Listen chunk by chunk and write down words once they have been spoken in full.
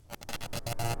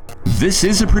This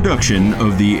is a production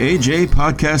of the AJ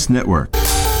Podcast Network.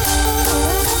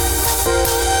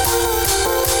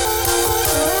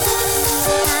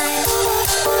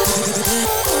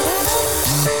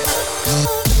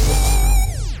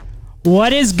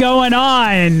 What is going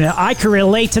on? I can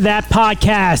relate to that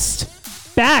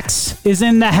podcast. Bax is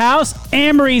in the house.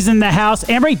 Amory's in the house.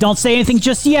 Amory, don't say anything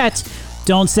just yet.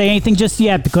 Don't say anything just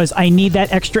yet because I need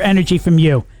that extra energy from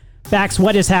you. Bax,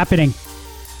 what is happening?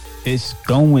 It's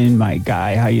going, my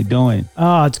guy. How you doing?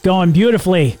 Oh, it's going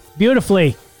beautifully.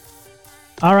 Beautifully.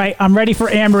 All right, I'm ready for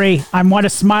Amory. I want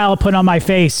a smile put on my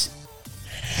face.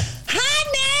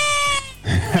 Honey!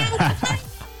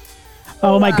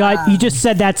 Oh my God, you just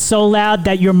said that so loud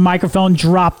that your microphone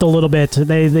dropped a little bit.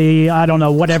 I don't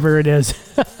know, whatever it is.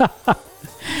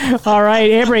 All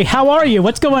right, Amory, how are you?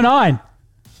 What's going on?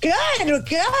 Good.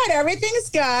 Everything's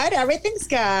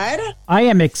good. I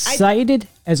am excited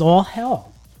as all hell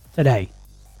today.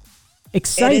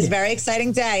 Excited. It is a very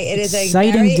exciting day. It is a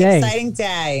Exciting very day. exciting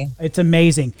day. It's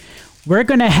amazing. We're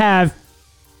going to have...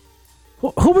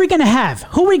 Who are we going to have?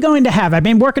 Who are we going to have? I've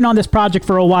been working on this project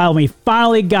for a while, and we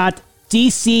finally got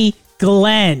DC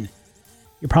Glenn.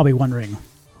 You're probably wondering,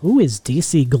 who is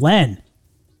DC Glenn?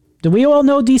 Do we all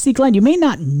know DC Glenn? You may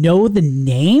not know the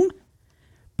name,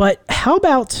 but how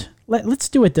about... Let's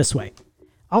do it this way.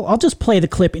 I'll just play the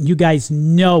clip, and you guys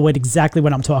know exactly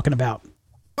what I'm talking about.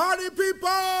 Party people!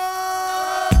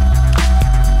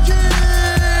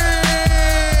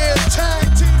 Tag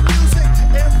team music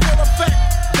in full effect.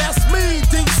 That's me,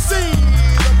 DC,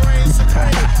 the brain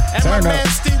supreme. And my man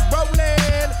Steve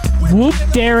Rowland. Whoop,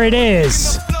 there it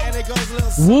is.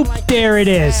 Whoop, there it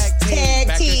is.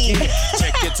 Tag team.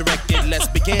 That's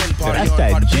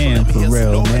that jam for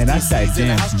real, man. That's that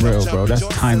jam for real, bro. That's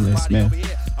timeless, man.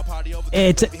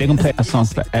 They're gonna play that song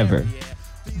forever.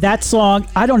 That song,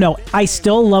 I don't know. I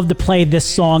still love to play this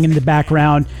song in the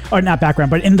background, or not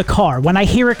background, but in the car. When I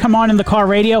hear it come on in the car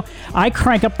radio, I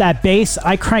crank up that bass,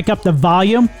 I crank up the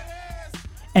volume.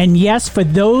 And yes, for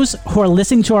those who are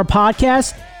listening to our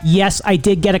podcast, yes, I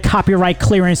did get a copyright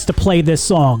clearance to play this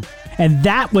song. And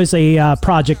that was a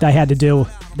project I had to do.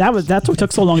 That's what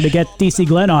took so long to get DC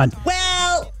Glenn on.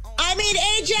 Well, I mean,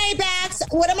 AJ Bax,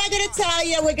 what am I going to tell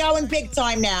you? We're going big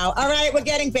time now. All right, we're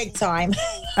getting big time.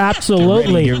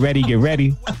 Absolutely. Get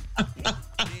ready.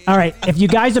 All right, if you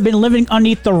guys have been living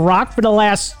underneath the rock for the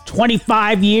last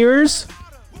 25 years,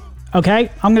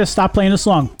 okay, I'm going to stop playing the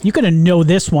song. You're going to know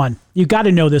this one. You got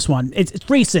to know this one. It's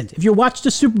recent. If you watched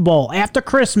the Super Bowl after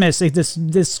Christmas,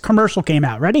 this commercial came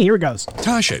out. Ready? Here it goes.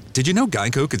 Tasha, did you know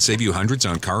Geico could save you hundreds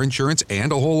on car insurance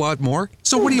and a whole lot more?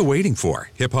 So what are you waiting for?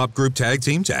 Hip Hop Group Tag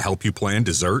Team to help you plan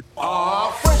dessert?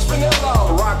 Fresh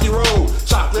vanilla, rocky road,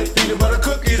 chocolate, peanut butter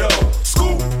cookie dough.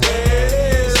 Scoop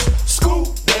this,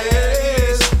 scoop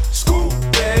this, scoop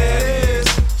this,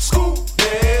 scoop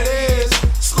this,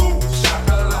 scoop.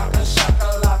 Shakalaka,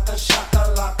 shakalaka,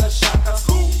 shakalaka, shaka,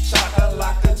 scoop.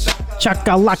 Shakalaka,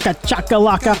 Chakalaka,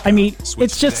 chakalaka. I mean, Switch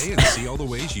it's just today and see all the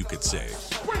ways you could save.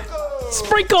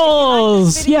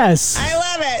 sprinkles. Yes. I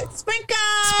love it.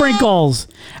 Sprinkles.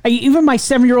 Even my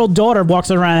 7-year-old daughter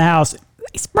walks around the house.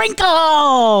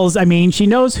 Sprinkles. I mean, she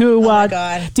knows who my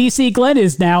God. DC Glenn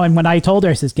is now. And when I told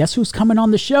her, I says, "Guess who's coming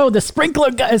on the show? The sprinkle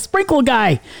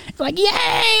guy." It's like,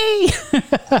 yay!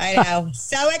 I know.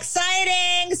 So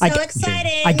exciting. I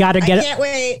gotta get. I can't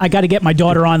wait. I gotta get my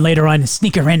daughter on later on and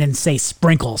sneak her in and say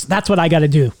sprinkles. That's what I gotta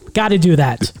do. Gotta do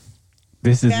that.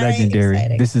 This is Very legendary.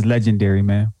 exciting. This is legendary,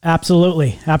 man.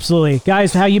 Absolutely,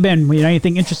 guys. How you been? You know,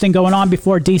 anything interesting going on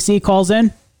before DC calls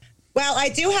in? Well, I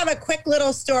do have a quick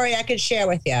little story I could share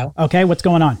with you. Okay, what's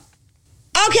going on?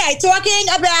 Okay, talking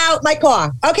about my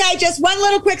car. Okay, just one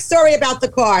little quick story about the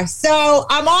car. So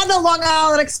I'm on the Long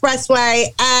Island Expressway,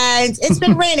 and it's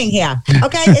been raining here.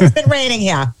 Okay, it's been raining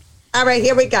here. All right,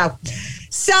 here we go.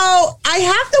 So I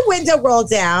have the window rolled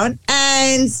down,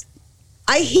 and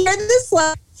I hear this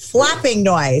like flapping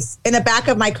noise in the back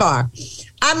of my car.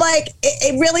 I'm like,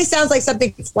 it really sounds like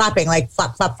something flapping, like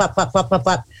flap, flap, flap, flap, flap, flap,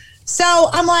 flap. So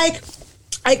I'm like,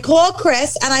 I call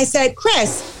Chris, and I said,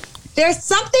 Chris, there's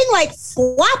something like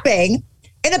flapping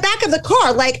in the back of the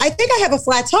car. Like, I think I have a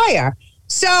flat tire.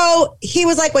 So he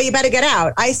was like, well, you better get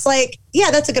out. I was like, yeah,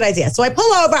 that's a good idea. So I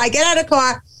pull over, I get out of the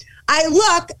car. I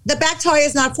look, the back tire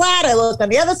is not flat. I look on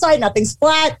the other side, nothing's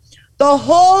flat. The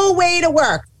whole way to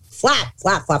work, flat,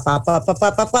 flat, flat, flat, flat, flat,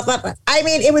 flat, flat, flat, flat, flat. I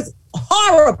mean, it was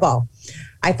horrible.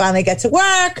 I finally get to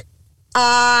work.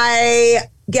 I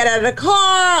get out of the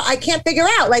car. I can't figure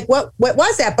out, like, what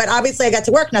was that? But obviously I got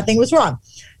to work. Nothing was wrong.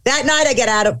 That night I get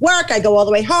out of work. I go all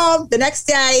the way home. The next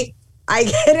day I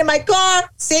get in my car.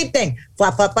 Same thing.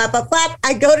 Flap, flap, flap, flap, flap.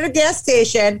 I go to the gas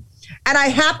station and I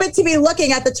happened to be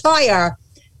looking at the tire,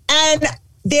 and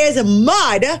there's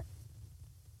mud,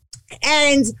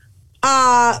 and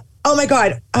oh my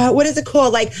God, what is it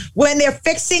called? Like when they're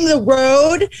fixing the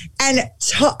road and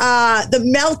the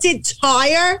melted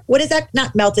tire. What is that?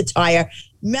 Not melted tire.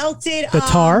 Melted. The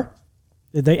tar?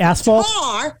 The asphalt?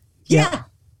 Tar. Yeah.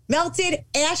 Melted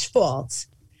asphalt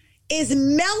is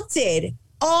melted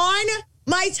on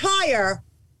my tire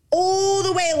all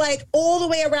the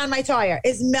way around my tire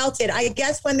is melted. I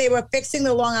guess when they were fixing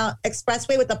the Long Island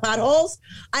Expressway with the potholes,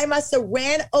 I must have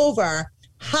ran over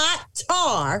hot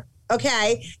tar.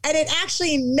 Okay. And it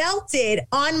actually melted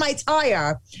on my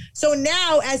tire. So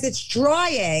now as it's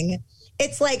drying,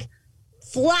 it's like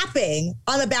flapping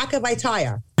on the back of my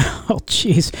tire. Oh,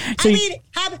 jeez. So I mean,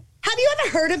 have you ever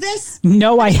heard of this?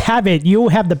 No, I haven't. You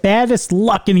have the baddest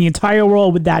luck in the entire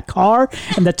world with that car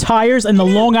and the tires and the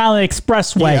Long Island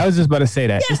Expressway. Yeah, I was just about to say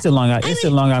that. Yeah. It's the Long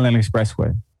Island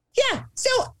Expressway. Yeah. So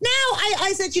now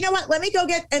I said, you know what? Let me go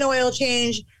get an oil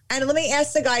change and let me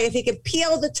ask the guy if he could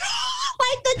peel the tar.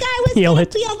 Like the guy was Peel going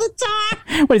it. to peel the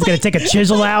tar. What, he's going to take a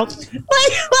chisel out?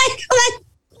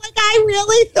 Like I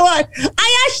really thought.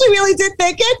 I actually really did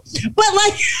think it, but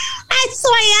like, so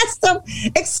I asked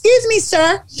him, "Excuse me,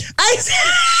 sir. I said,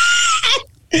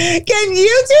 can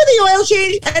you do the oil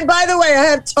change? And by the way, I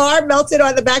have tar melted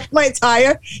on the back of my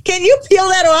tire. Can you peel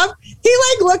that off?" He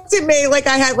like looked at me like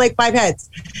I had like 5 heads,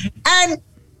 and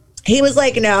he was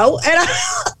like, "No." And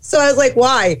so I was like,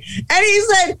 "Why?" And he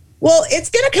said, "Well, it's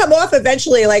going to come off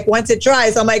eventually, like once it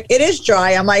dries." I'm like, "It is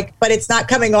dry." I'm like, "But it's not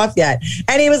coming off yet."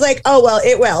 And he was like, "Oh, well,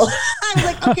 it will." I was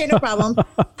like, "Okay, no problem."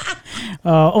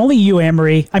 Only you,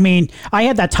 Anne-Marie. I mean, I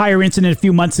had that tire incident a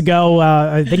few months ago.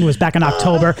 I think it was back in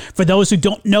October. For those who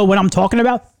don't know what I'm talking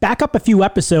about, back up a few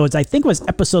episodes. I think it was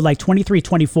episode like 23,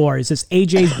 24. Is this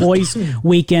AJ's Boys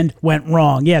Weekend went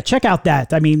wrong? Yeah, check out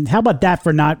that. I mean, how about that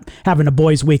for not having a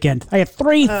boys' weekend? I had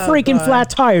 3 freaking flat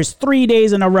tires 3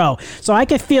 days in a row. So I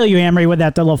could feel you, Anne-Marie, with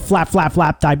that little flap, flap,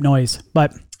 flap type noise.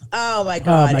 But oh my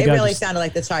God. It really just sounded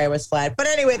like the tire was flat. But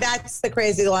anyway, that's the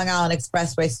crazy Long Island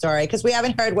Expressway story because we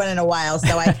haven't heard one in a while.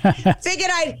 So I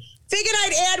figured I'd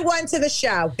add one to the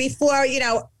show before, you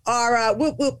know, our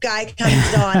whoop whoop guy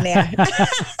comes on there.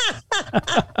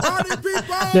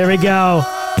 there we go.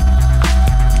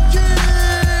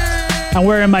 I'm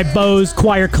wearing my Bose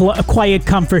Quiet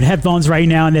Comfort headphones right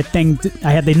now, and that thing,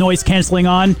 I have the noise canceling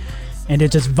on, and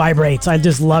it just vibrates. I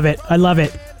just love it. I love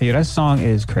it. Yeah, that song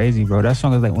is crazy, bro. That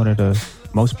song is like one of the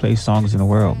most played songs in the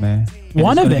world, man. And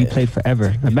One it's of gonna it. be played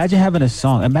forever. Imagine having a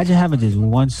song. Imagine having just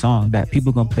one song that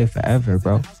people gonna play forever,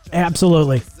 bro.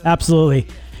 Absolutely. Absolutely.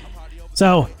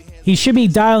 So he should be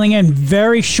dialing in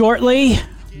very shortly.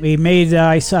 We made,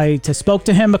 I spoke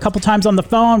to him a couple times on the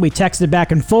phone. We texted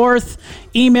back and forth,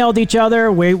 emailed each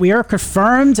other. We are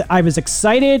confirmed. I was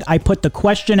excited. I put the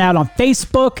question out on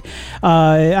Facebook.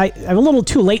 I'm a little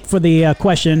too late for the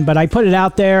question, but I put it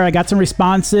out there. I got some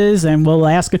responses, and we'll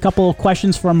ask a couple of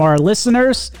questions from our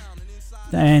listeners.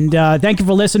 And thank you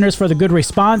for listeners for the good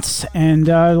response. And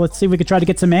let's see if we can try to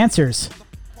get some answers.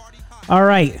 All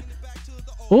right.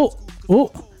 Oh.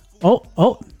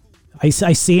 I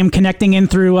see him connecting in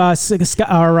through our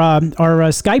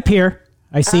Skype here.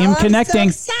 I see him connecting.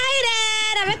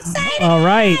 I'm excited. All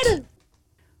right.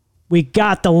 We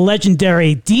got the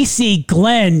legendary DC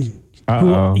Glenn.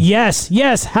 Uh-oh.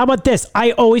 Yes. How about this?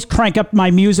 I always crank up my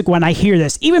music when I hear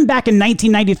this. Even back in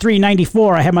 1993,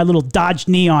 94, I had my little Dodge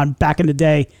Neon back in the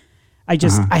day. I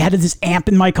had this amp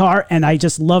in my car, and I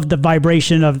just loved the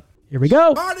vibration of, here we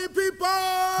go. Party people!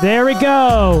 There we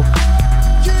go.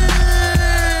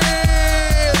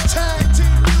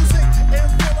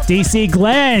 DC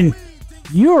Glenn,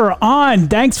 you're on.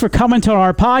 Thanks for coming to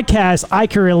our podcast. I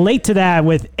can relate to that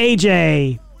with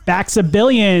AJ,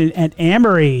 Baxabillion, and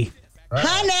Anne-Marie.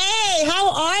 Honey,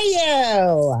 how are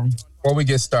you? Before we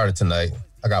get started tonight,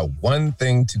 I got one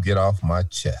thing to get off my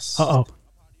chest. Uh-oh.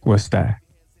 What's that?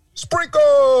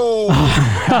 Sprinkle!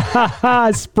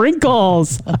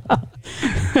 Sprinkles.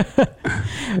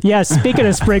 Yeah, speaking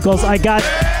of sprinkles, I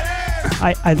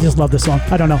just love this song.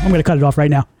 I don't know. I'm going to cut it off right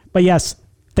now. But yes,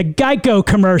 the Geico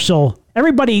commercial.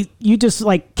 Everybody, you just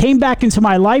like came back into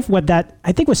my life with that.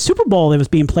 I think it was Super Bowl it was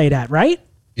being played at, right?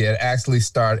 Yeah, it actually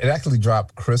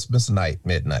dropped Christmas night,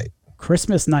 midnight.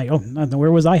 Christmas night. Oh,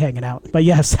 where was I hanging out? But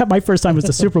yes, my first time was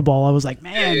the Super Bowl. I was like,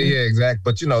 man. Yeah, exactly.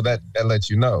 But you know, that lets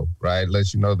you know, right?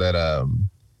 Lets you know that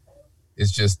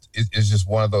it's just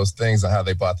one of those things on how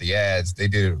they bought the ads. They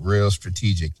did it real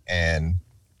strategic, and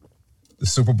the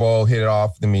Super Bowl hit it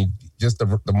off. I mean, just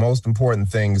the most important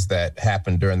things that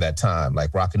happened during that time,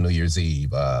 like Rockin' New Year's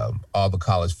Eve, all the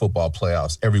college football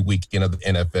playoffs, every weekend of the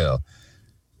NFL.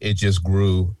 it just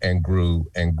grew and grew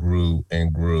and grew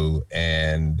and grew.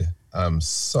 And I'm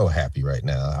so happy right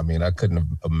now. I mean, I couldn't have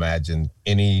imagined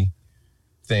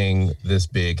anything this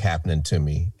big happening to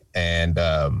me. And,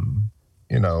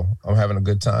 you know, I'm having a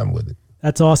good time with it.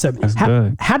 That's awesome. That's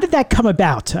good. How did that come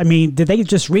about? I mean, did they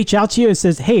just reach out to you and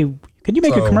says, hey, could you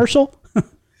make a commercial?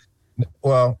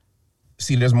 Well,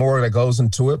 see, there's more that goes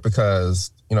into it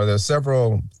because, you know, there's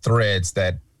several threads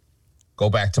that go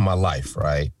back to my life,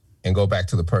 right? And go back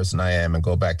to the person I am and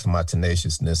go back to my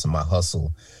tenaciousness and my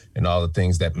hustle and all the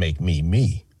things that make me,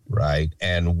 me, right?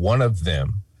 And one of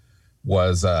them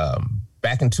was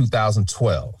back in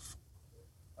 2012.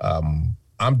 I'm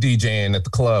DJing at the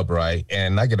club, right?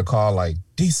 And I get a call like,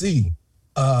 DC,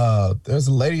 there's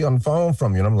a lady on the phone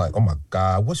from you. And I'm like, oh my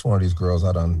God, which one of these girls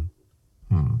I done?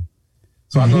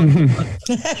 So I go, and I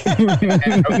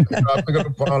pick up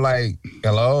the phone like,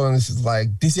 hello, and she's like,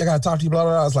 DC, I gotta talk to you, blah,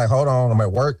 blah, blah. I was like, hold on, I'm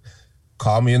at work.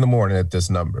 Call me in the morning at this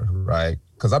number, right?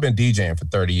 Because I've been DJing for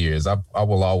 30 years. I'm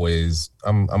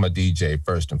a DJ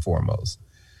first and foremost.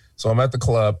 So I'm at the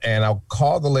club, and I'll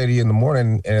call the lady in the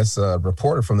morning, and it's a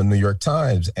reporter from the New York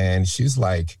Times, and she's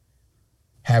like,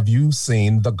 have you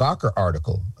seen the Gawker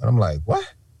article? And I'm like, what?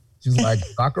 She's like,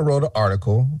 Gawker wrote an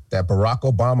article that Barack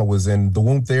Obama was in the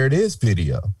Womb There It Is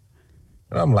video.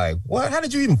 And I'm like, what? How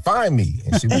did you even find me?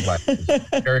 And she was like,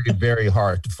 it's very, very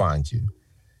hard to find you.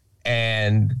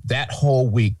 And that whole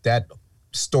week, that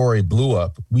story blew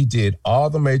up. We did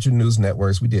all the major news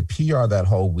networks. We did PR that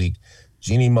whole week.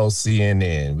 Jeannie Mo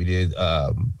CNN. We did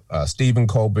Stephen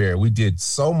Colbert. We did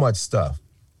so much stuff.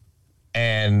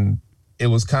 And it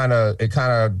kind of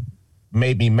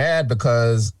made me mad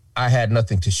because I had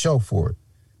nothing to show for it.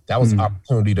 That was an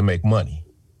opportunity to make money.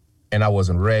 And I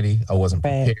wasn't ready. I wasn't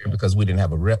prepared because we didn't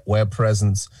have a web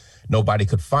presence. Nobody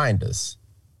could find us,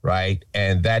 right?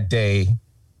 And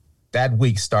that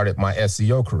week started my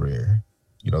SEO career,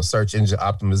 you know, search engine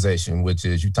optimization, which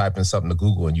is you type in something to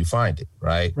Google and you find it,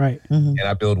 right? Right. Mm-hmm. And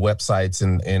I build websites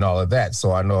and all of that.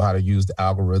 So I know how to use the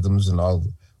algorithms and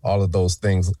all of those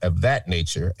things of that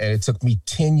nature. And it took me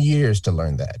 10 years to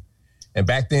learn that. And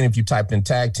back then, if you typed in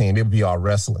tag team, it would be all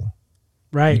wrestling.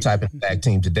 Right. You type in tag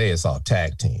team today, it's all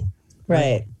tag team.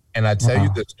 Right. And I tell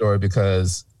you this story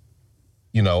because,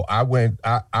 you know,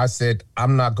 I said,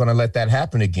 I'm not going to let that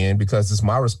happen again because it's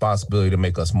my responsibility to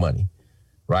make us money,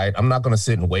 right? I'm not going to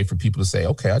sit and wait for people to say,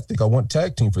 okay, I think I want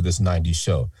tag team for this 90s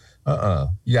show.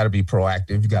 You got to be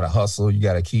proactive. You got to hustle. You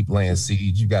got to keep laying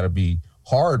seeds. You got to be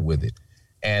hard with it.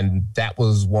 And that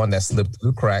was one that slipped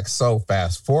through the cracks. So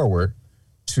fast forward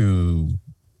to,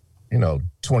 you know,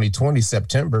 2020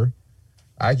 September,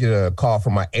 I get a call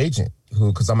from my agent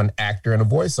because I'm an actor and a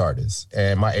voice artist.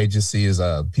 And my agency is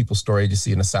a People Story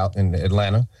agency in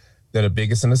Atlanta. They're the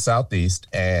biggest in the Southeast.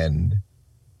 And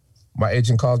my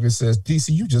agent calls me and says,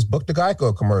 DC, you just booked a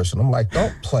Geico commercial. I'm like,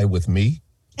 don't play with me.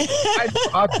 I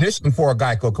auditioned for a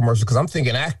Geico commercial because I'm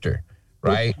thinking actor,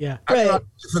 right? Yeah. I didn't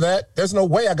audition for that. There's no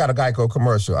way I got a Geico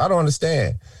commercial. I don't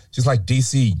understand. She's like,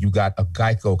 DC, you got a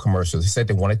Geico commercial. He said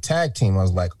they wanted tag team. I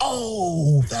was like,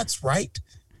 oh, that's right.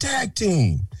 Tag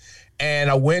team. And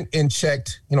I went and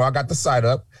checked, you know, I got the site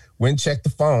up, went and checked the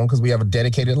phone because we have a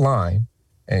dedicated line.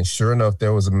 And sure enough,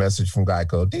 there was a message from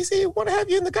Geico. DC, want to have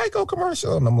you in the Geico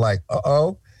commercial. And I'm like,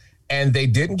 uh-oh. And they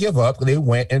didn't give up. They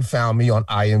went and found me on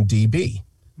IMDb.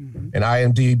 Mm-hmm. And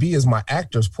IMDb is my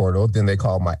actors portal. Then they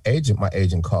called my agent. My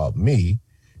agent called me.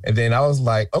 And then I was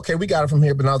like, okay, we got it from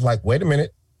here. But I was like, wait a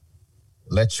minute.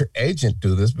 Let your agent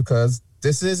do this because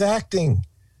this is acting.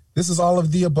 This is all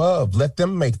of the above. Let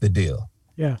them make the deal.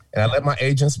 Yeah. And I let my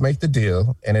agents make the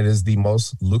deal. And it is the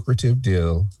most lucrative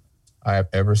deal I have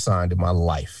ever signed in my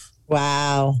life.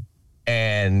 Wow.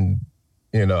 And,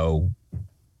 you know,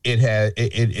 it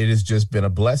has just been a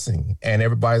blessing. And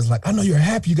everybody's like, I know you're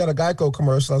happy you got a Geico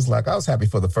commercial. I was like, I was happy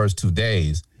for the first 2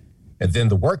 days. And then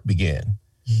the work began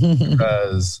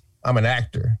because I'm an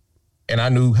actor. And I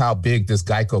knew how big this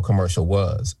Geico commercial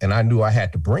was. And I knew I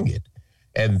had to bring it.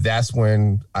 And that's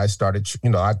when I started, you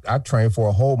know, I trained for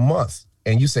a whole month.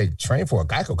 And you say, train for a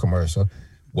Geico commercial?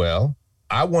 Well,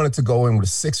 I wanted to go in with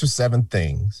 6 or 7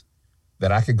 things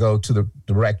that I could go to the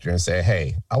director and say,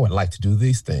 hey, I would like to do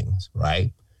these things,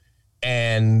 right?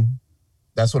 And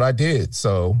that's what I did.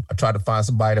 So I tried to find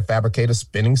somebody to fabricate a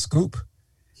spinning scoop.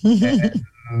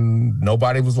 And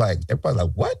nobody was like, everybody's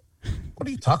like, what? What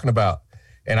are you talking about?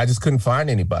 And I just couldn't find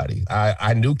anybody.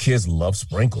 I knew kids love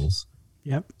sprinkles.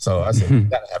 Yep. So I said, we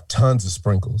got to have tons of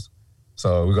sprinkles.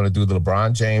 So we're going to do the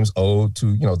LeBron James ode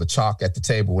to, you know, the chalk at the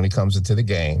table when he comes into the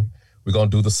game. We're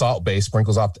going to do the Salt Bae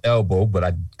sprinkles off the elbow, but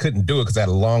I couldn't do it because I had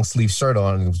a long sleeve shirt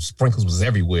on and sprinkles was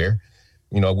everywhere,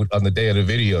 you know, on the day of the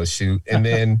video shoot. And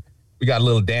then We got a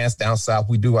little dance down south.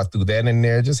 I threw that in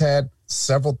there. Just had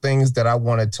several things that I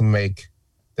wanted to make,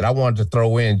 that I wanted to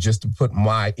throw in just to put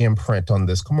my imprint on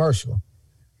this commercial.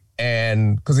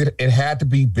 And because it had to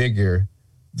be bigger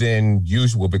than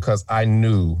usual, because I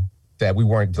knew that we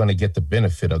weren't going to get the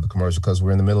benefit of the commercial because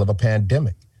we're in the middle of a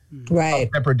pandemic.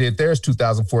 Right. Pepper did theirs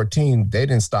 2014. They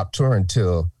didn't stop touring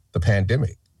till the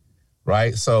pandemic,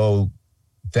 right? So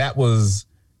that was,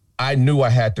 I knew I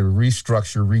had to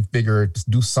restructure, refigure it,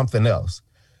 do something else.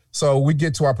 So we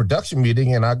get to our production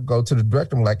meeting and I go to the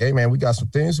director. I'm like, hey, man, we got some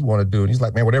things we want to do. And he's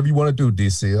like, man, whatever you want to do,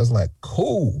 DC. I was like,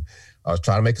 cool. I was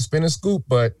trying to make a spin and scoop,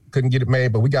 but couldn't get it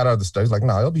made. But we got other stuff. He's like,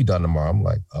 no, it'll be done tomorrow. I'm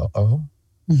like, uh-oh.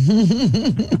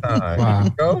 Wow.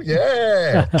 Go,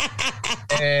 yeah.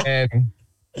 And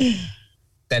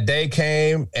that day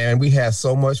came and we had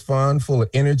so much fun, full of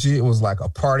energy. It was like a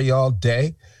party all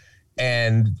day.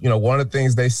 And, you know, one of the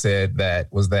things they said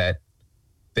was that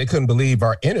they couldn't believe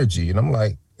our energy. And I'm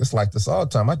like, it's like this all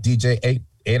the time. I DJ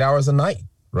eight hours a night,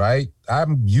 right? I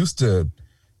am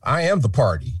the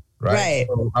party, right?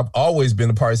 So I've always been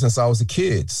the party since I was a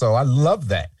kid. So I love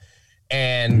that.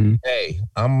 And hey,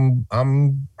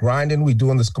 I'm grinding. We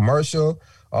doing this commercial.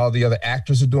 All the other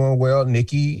actors are doing well.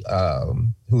 Nikki,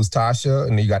 who's Tasha,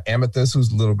 and then you got Amethyst, who's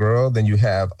the little girl. Then you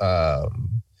have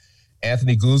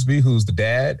Anthony Gooseby, who's the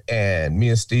dad, and me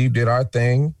and Steve did our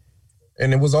thing,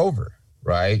 and it was over,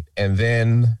 right? And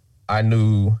then I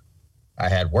knew I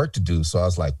had work to do, so I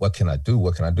was like, what can I do?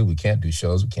 What can I do? We can't do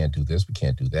shows. We can't do this. We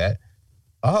can't do that.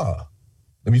 Let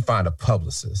me find a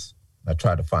publicist. I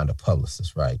tried to find a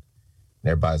publicist, right? And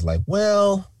everybody's like,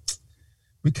 well,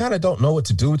 we kind of don't know what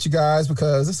to do with you guys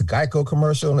because it's a Geico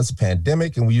commercial and it's a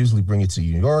pandemic and we usually bring it to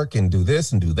New York and do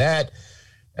this and do that.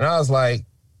 And I was like,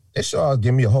 they sure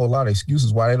give me a whole lot of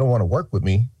excuses why they don't want to work with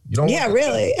me. You don't. Yeah,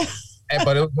 really.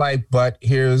 But it was like, but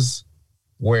here's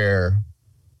where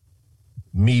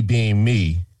me being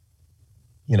me,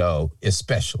 you know, is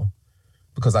special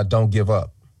because I don't give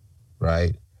up,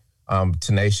 right? I'm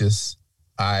tenacious.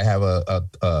 I have a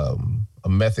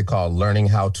method called learning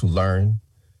how to learn.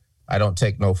 I don't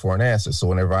take no for an answer. So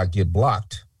whenever I get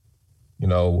blocked, you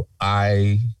know,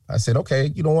 I said,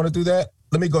 okay, you don't want to do that?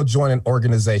 Let me go join an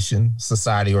organization,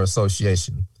 society, or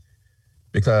association.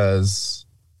 Because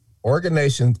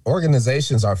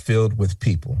organizations are filled with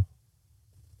people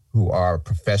who are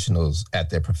professionals at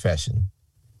their profession.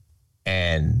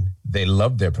 And they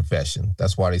love their profession.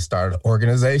 That's why they started an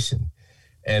organization.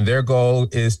 And their goal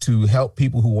is to help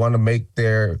people who want to make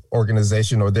their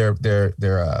organization or their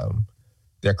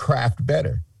craft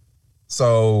better.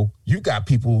 So you got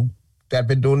people that have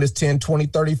been doing this 10, 20,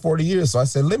 30, 40 years. So I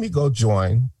said, let me go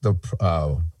join the,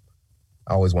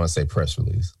 I always want to say press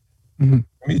release. Mm-hmm.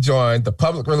 Let me join the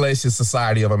Public Relations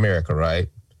Society of America, right?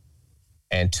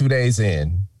 And 2 days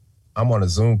in, I'm on a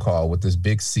Zoom call with this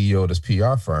big CEO of this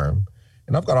PR firm.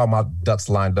 And I've got all my ducks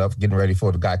lined up, getting ready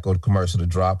for the Geico commercial to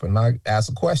drop. And I asked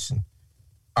a question.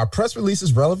 Are press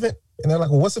releases relevant? And they're like,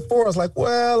 well, what's it for? I was like,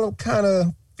 well, I'm kind of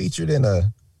featured in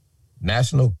a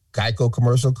national Geico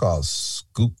commercial called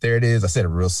Scoop. There it is. I said it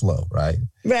real slow, right?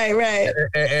 Right.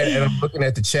 And I'm looking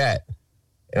at the chat.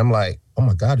 And I'm like, oh,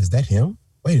 my God, is that him?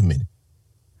 Wait a minute.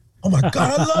 Oh, my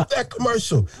God, I love that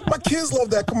commercial. My kids love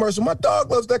that commercial. My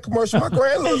dog loves that commercial. My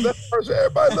grand loves that commercial.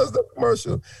 Everybody loves that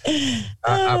commercial.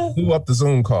 I blew up the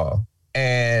Zoom call,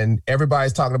 and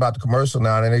everybody's talking about the commercial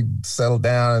now, and they settled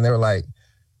down, and they were like,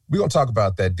 we're going to talk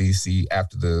about that, DC,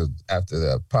 after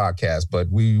the podcast, but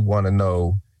we want to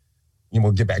know, you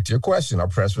know, get back to your question. Our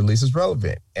press release is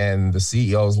relevant. And the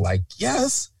CEO's like,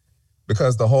 yes,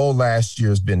 because the whole last year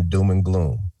has been doom and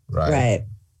gloom, right? Right.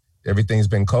 Everything's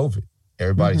been COVID.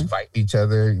 Everybody's fighting each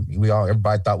other.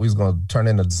 Everybody thought we was going to turn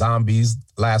into zombies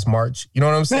last March. You know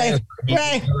what I'm saying?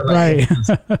 Right.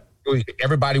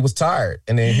 Everybody was tired.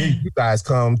 And then here you guys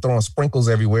come throwing sprinkles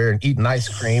everywhere and eating ice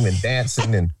cream and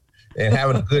dancing and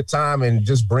having a good time and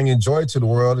just bringing joy to the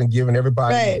world and giving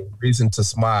everybody a reason to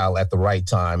smile at the right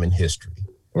time in history.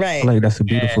 Right. Like that's a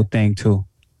beautiful thing too.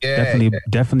 Yeah.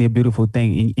 Definitely a beautiful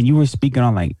thing. And you were speaking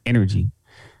on like energy.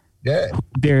 Yeah.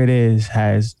 There It Is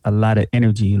has a lot of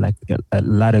energy, like a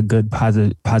lot of good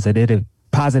positive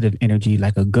energy,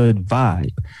 like a good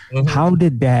vibe. Mm-hmm. How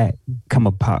did that come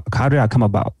about? How did that come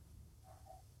about?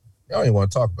 I don't even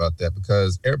want to talk about that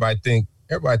because everybody think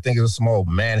it's a small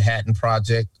Manhattan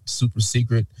project, super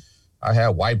secret. I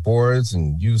had whiteboards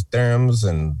and used theorems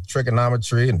and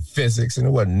trigonometry and physics, and it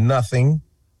was nothing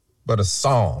but a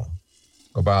song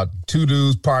about two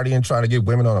dudes partying, trying to get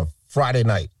women on a Friday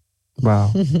night.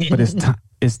 Wow. But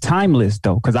it's timeless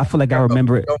though, because I feel like I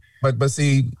remember it. But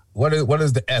see, what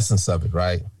is the essence of it,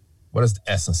 right? What is the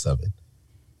essence of it?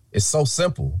 it's so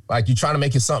simple. Like you're trying to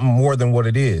make it something more than what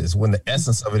it is, when the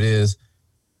essence of it is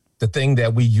the thing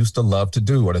that we used to love to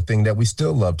do, or the thing that we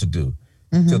still love to do.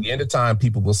 Till the end of time,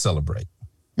 people will celebrate.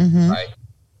 Right?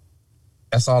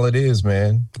 That's all it is,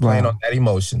 man. Playing on that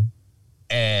emotion.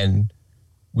 And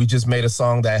we just made a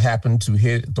song that happened to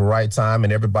hit at the right time,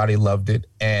 and everybody loved it.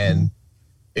 And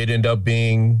it ended up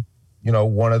being, you know,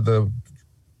 one of the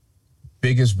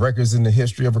biggest records in the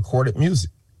history of recorded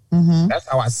music. That's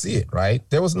how I see it, right?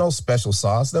 There was no special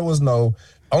sauce. There was no,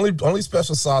 only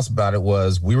special sauce about it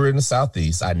was we were in the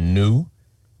Southeast. I knew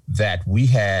that we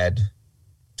had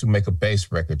to make a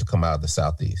bass record to come out of the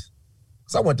Southeast.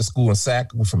 Because I went to school in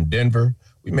Sac, we're from Denver.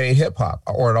 We made hip hop.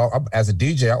 I ordered as a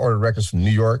DJ, I ordered records from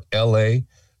New York, LA,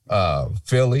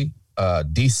 Philly,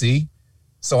 DC.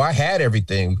 So I had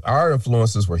everything. Our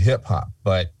influences were hip hop.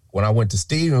 But when I went to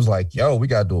Steve, it was like, yo, we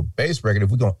got to do a bass record if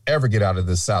we're going to ever get out of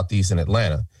the Southeast in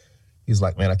Atlanta. He's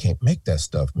like, man, I can't make that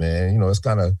stuff, man. You know, it's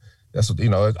kind of, that's what, you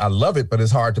know, I love it, but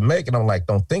it's hard to make. And I'm like,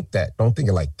 don't think that. Don't think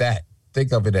it like that.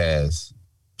 Think of it as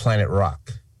Planet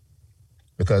Rock.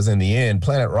 Because in the end,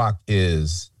 Planet Rock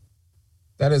that's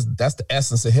the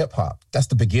essence of hip hop. That's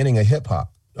the beginning of hip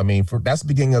hop. I mean, that's the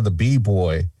beginning of the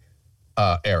B-boy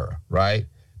era, right?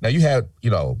 Now you had, you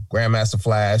know, Grandmaster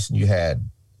Flash, and you had,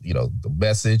 you know, The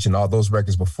Message and all those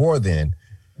records before then.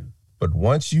 But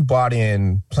once you bought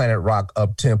in Planet Rock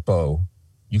up-tempo,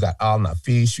 you got Al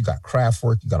Nafish, you got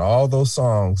Kraftwerk, you got all those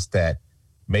songs that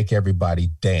make everybody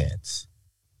dance.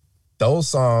 Those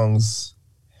songs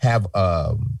have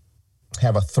a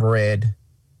thread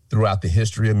throughout the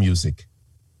history of music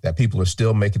that people are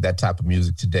still making that type of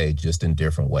music today, just in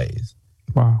different ways.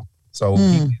 Wow. So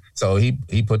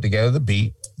he put together the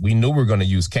beat. We knew we were going to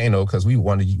use Kano because we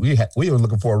were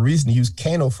looking for a reason to use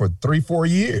Kano for 3-4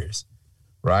 years,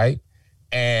 right?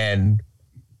 And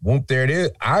Whoop, There It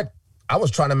Is. I was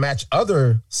trying to match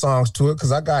other songs to it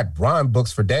because I got rhyme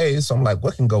books for days. So I'm like,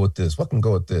 what can go with this? What can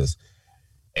go with this?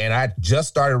 And I just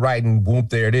started writing Whoop,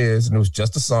 There It Is, and it was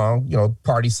just a song, you know,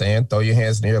 party saying, throw your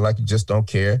hands in the air like you just don't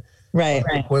care. Right.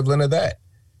 Equivalent of that.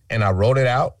 And I wrote it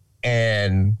out,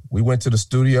 and we went to the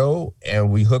studio and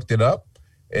we hooked it up.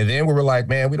 And then we were like,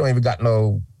 man, we don't even got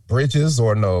no bridges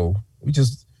or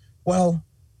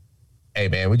hey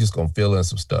man, we just gonna fill in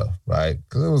some stuff, right?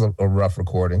 Because it was a rough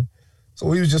recording. So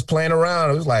we was just playing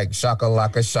around. It was like shaka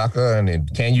laka shaka, and then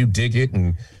can you dig it?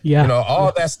 And you know,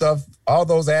 all that stuff, all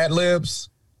those ad libs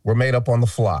were made up on the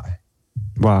fly.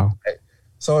 Wow. Right?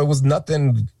 So it was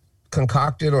nothing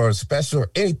concocted or special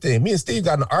or anything. Me and Steve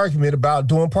got in an argument about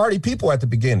doing Party People at the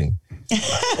beginning. I'm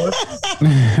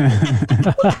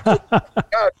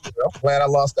glad I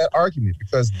lost that argument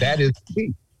because that is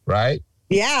key, right?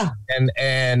 Yeah.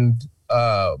 And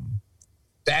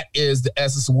that is the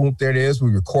essence of Whoop, There It Is. We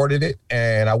recorded it,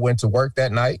 and I went to work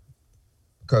that night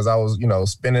because I was, you know,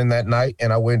 spinning that night,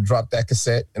 and I went and dropped that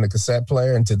cassette in the cassette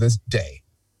player, and to this day,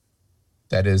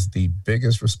 that is the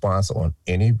biggest response on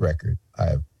any record I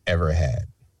have ever had.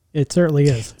 It certainly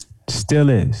is. Still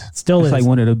is. It's like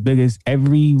one of the biggest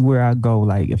everywhere I go.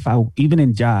 Like even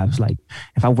in jobs, like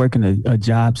if I work in a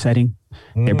job setting,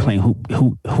 they're playing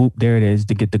hoop. There it is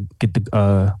to get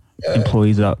the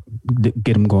employees up,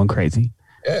 get them going crazy.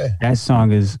 Yeah, that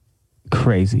song is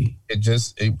crazy.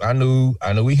 I knew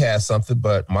we had something,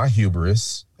 but my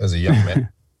hubris as a young man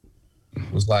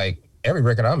was like, every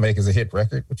record I make is a hit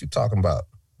record. What you talking about,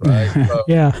 right? So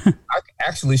yeah. I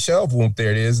actually shelved Whoop,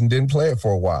 There It Is and didn't play it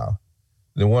for a while.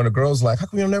 Then one of the girls was like, how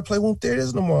come you don't never play Whoop, There It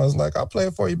Is no more? I was like, I'll play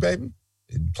it for you, baby.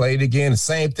 Played it again. The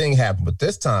same thing happened, but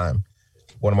this time,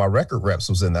 one of my record reps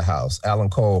was in the house, Alan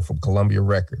Cole from Columbia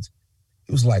Records.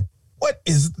 He was like, what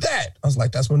is that? I was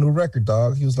like, that's my new record,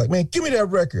 dog. He was like, man, give me that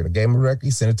record. I gave him a record.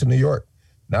 He sent it to New York.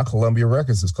 Now Columbia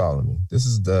Records is calling me. This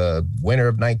is the winter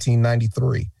of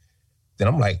 1993. Then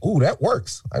I'm like, ooh, that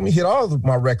works. I mean, hit all of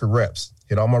my record reps.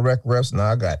 Now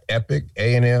I got Epic,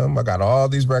 A&M. I got all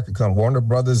these record companies, Warner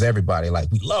Brothers, everybody. Like,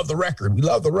 we love the record. We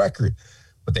love the record.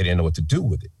 But they didn't know what to do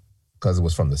with it because it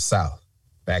was from the South.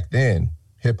 Back then,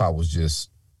 hip-hop was just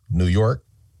New York,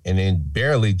 and then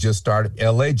barely just started.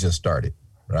 LA just started,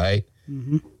 right?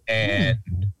 Mm-hmm. And,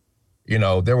 you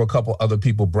know, there were a couple other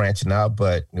people branching out,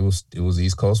 but it was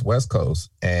East Coast, West Coast.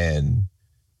 And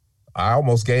I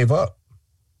almost gave up.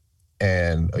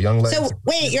 And a young lady. So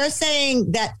wait, you're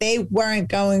saying that they weren't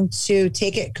going to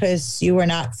take it because you were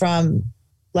not from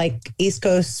like East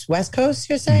Coast, West Coast,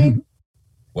 you're saying?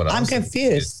 I'm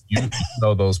confused. You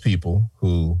know those people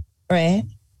who, right?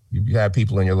 You have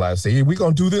people in your life say, hey, we're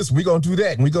going to do this, we're going to do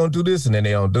that, and we're going to do this, and then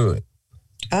they don't do it.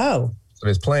 Oh. So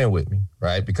they're playing with me,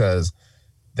 right? Because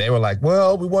they were like,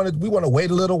 well, we want to wait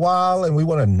a little while and we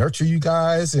want to nurture you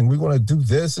guys and we want to do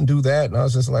this and do that. And I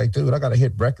was just like, dude, I got a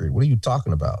hit record. What are you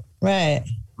talking about? Right.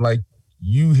 Like,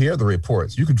 you hear the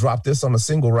reports. You could drop this on a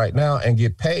single right now and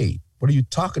get paid. What are you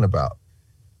talking about?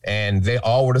 And they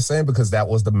all were the same because that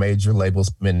was the major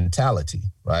label's mentality,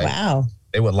 right? Wow.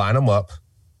 They would line them up.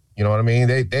 You know what I mean?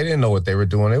 They didn't know what they were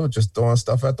doing. They were just throwing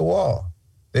stuff at the wall.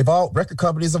 Record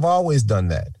companies have always done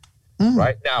that.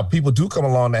 Right now, people do come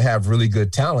along that have really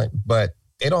good talent, but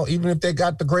they don't. Even if they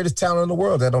got the greatest talent in the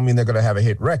world, that don't mean they're going to have a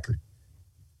hit record.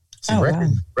 See,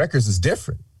 records is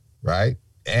different, right?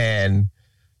 And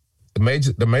the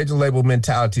major label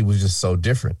mentality was just so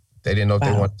different. They didn't know if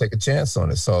they wanted to take a chance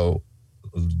on it. So,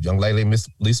 young lady, Miss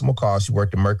Lisa McCall, she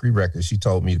worked at Mercury Records. She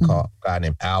told me to call a guy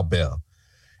named Al Bell.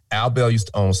 Al Bell used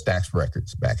to own Stax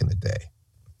Records back in the day.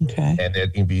 Okay, and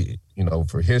it'd be,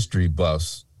 for history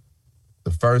buffs, the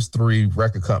first 3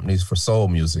 record companies for soul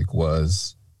music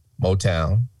was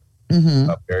Motown,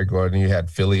 Berry Gordy, you had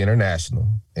Philly International,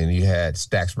 and you had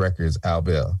Stax Records, Al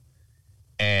Bell.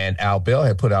 And Al Bell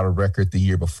had put out a record the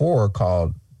year before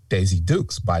called Daisy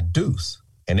Dukes by Deuce,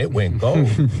 and it went gold.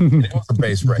 And it was a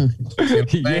bass record.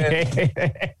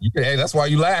 Hey, that's why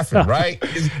you laughing, right?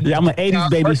 Yeah, I'm an 80s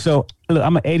baby, so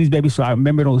look, so I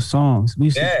remember those songs. We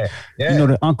used to,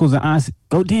 the uncles and aunts,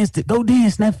 go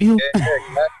dance, nephew.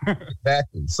 Yeah,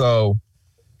 exactly. So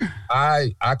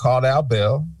I called Al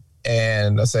Bell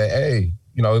and I said, hey,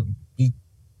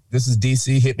 this is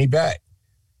DC, hit me back.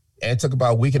 And it took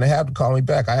about a week and a half to call me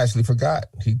back. I actually forgot.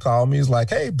 He called me, he's like,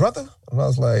 hey, brother. And I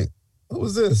was like, who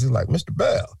was this? He's like, Mr.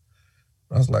 Bell.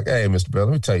 I was like, hey, Mr. Bell,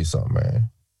 let me tell you something, man.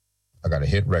 I got a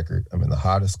hit record. I'm in the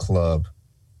hottest club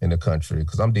in the country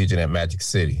because I'm DJing at Magic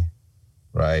City,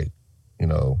 right?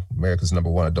 America's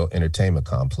 #1 adult entertainment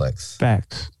complex.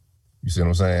 Facts. You see what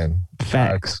I'm saying?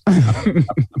 Facts. I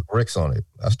put bricks on it.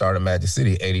 I started Magic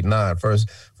City '89. First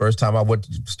time I went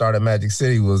to start at Magic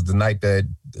City was the night that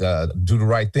Do the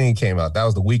Right Thing came out. That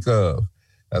was the week of.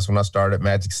 That's when I started at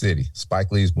Magic City.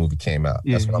 Spike Lee's movie came out.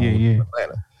 That's when I moved to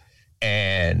Atlanta.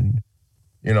 And,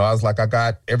 I was like,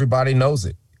 everybody knows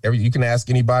it. You can ask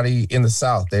anybody in the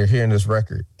South, they're hearing this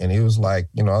record. And he was like,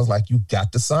 I was like, you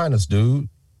got to sign us, dude.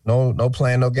 No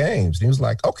playing, no games. And he was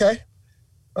like, okay.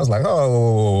 I was like,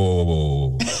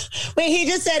 oh. Wait, he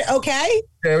just said, okay?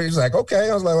 Yeah, he was like, okay.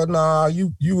 I was like, well, nah,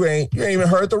 you ain't even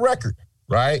heard the record,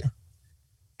 right?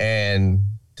 And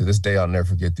to this day, I'll never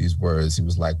forget these words. He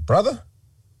was like, brother,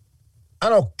 I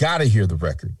don't gotta hear the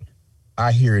record.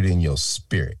 I hear it in your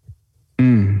spirit.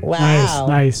 Wow.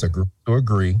 Nice. To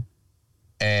agree.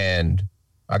 And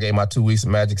I gave my 2 weeks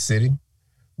in Magic City.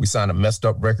 We signed a messed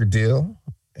up record deal.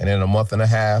 And in a month and a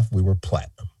half, we were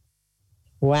platinum.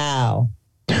 Wow.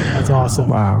 That's awesome.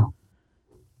 Wow.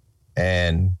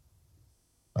 And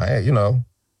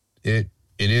it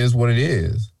is what it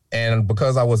is. And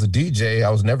because I was a DJ,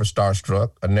 I was never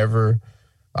starstruck.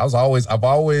 I've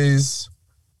always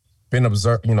been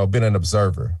an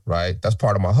observer, right? That's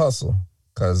part of my hustle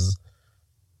because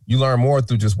you learn more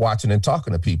through just watching and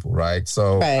talking to people, right?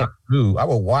 So I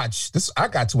would watch this. I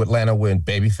got to Atlanta when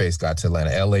Babyface got to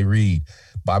Atlanta, L.A. Reid,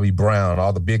 Bobby Brown,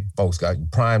 all the big folks got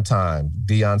Prime Time,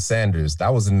 Deion Sanders.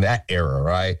 That was in that era,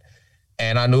 right?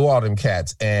 And I knew all them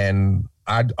cats and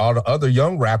all the other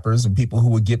young rappers and people who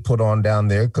would get put on down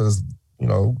there because,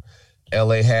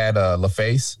 L.A. had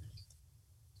LaFace.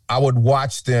 I would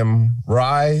watch them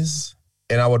rise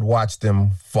and I would watch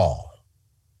them fall.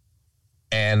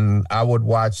 And I would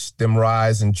watch them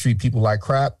rise and treat people like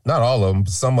crap. Not all of them,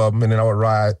 but some of them. And then I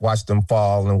would watch them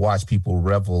fall and watch people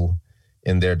revel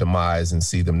in their demise and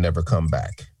see them never come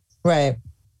back. Right.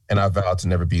 And I vowed to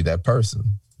never be that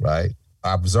person, right?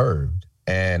 I observed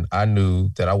and I knew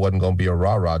that I wasn't going to be a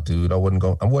rah-rah dude. I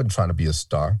wasn't trying to be a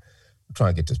star. I'm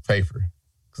trying to get this paper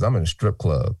because I'm in a strip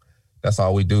club. That's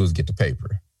all we do is get the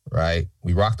paper, right?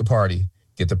 We rock the party,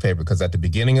 get the paper because at the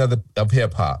beginning of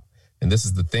hip hop, and this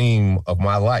is the theme of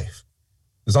my life,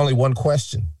 there's only one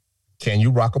question. Can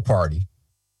you rock a party?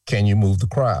 Can you move the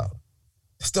crowd?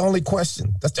 That's the only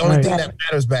question. That's the only thing that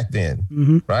matters back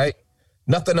then, right?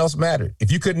 Nothing else mattered.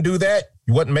 If you couldn't do that,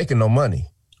 you wasn't making no money.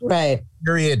 Right.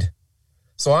 Period.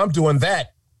 So I'm doing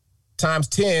that times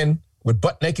 10 with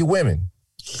butt naked women.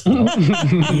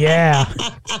 Yeah.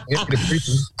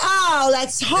 Oh,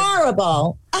 that's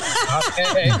horrible. But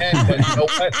you know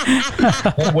what?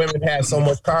 Those women had so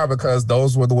much power because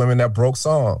those were the women that broke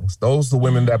songs. Those were the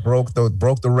women that broke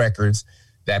the records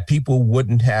that people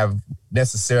wouldn't have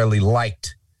necessarily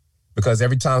liked. Because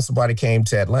every time somebody came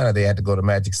to Atlanta, they had to go to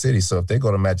Magic City. So if they go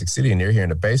to Magic City and they're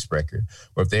hearing a bass record,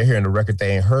 or if they're hearing a record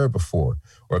they ain't heard before,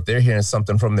 or if they're hearing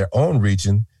something from their own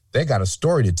region, they got a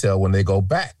story to tell when they go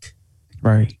back.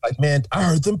 Right. Like, man, I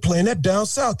heard them playing that down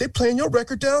south. They playing your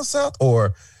record down south?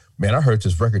 Or, man, I heard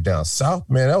this record down south.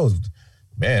 Man,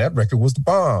 that record was the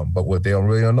bomb. But what they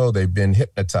don't know, they've been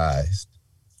hypnotized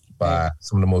by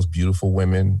some of the most beautiful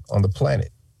women on the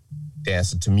planet,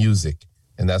 dancing to music.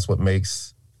 And that's what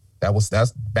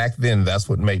back then, that's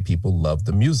what made people love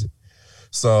the music.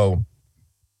 So,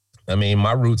 I mean,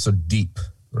 my roots are deep,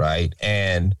 right?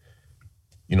 And,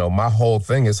 you know, my whole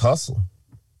thing is hustle.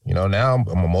 You know, now I'm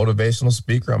a motivational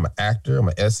speaker. I'm an actor. I'm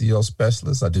an SEO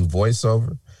specialist. I do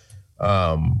voiceover.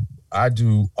 I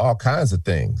do all kinds of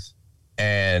things.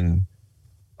 And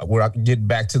where I can get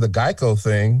back to the Geico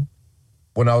thing,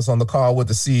 when I was on the call with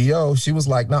the CEO, she was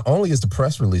like, not only is the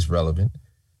press release relevant,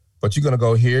 but you're going to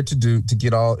go here to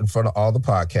get all in front of all the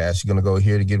podcasts. You're going to go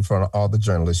here to get in front of all the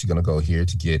journalists. You're going to go here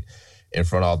to get in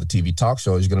front of all the TV talk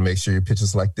shows. You're going to make sure your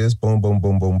pitches like this, boom, boom,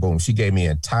 boom, boom, boom. She gave me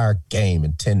an entire game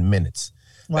in 10 minutes.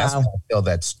 Wow. That's why I tell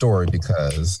that story,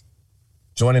 because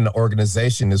joining the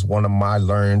organization is one of my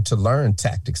learn to learn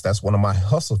tactics. That's one of my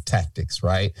hustle tactics,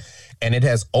 right? And it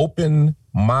has opened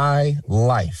my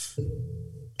life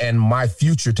and my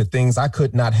future to things I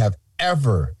could not have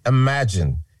ever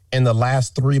imagined in the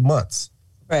last 3 months.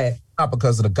 Right. Not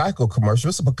because of the Geico commercial,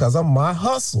 it's because of my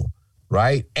hustle,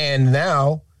 right? And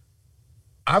now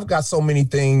I've got so many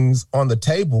things on the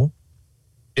table.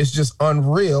 It's just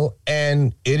unreal.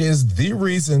 And it is the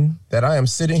reason that I am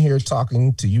sitting here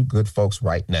talking to you good folks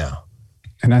right now.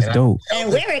 And that's dope. And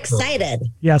we're excited.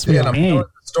 Yes, we are. And I'm telling the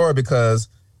story because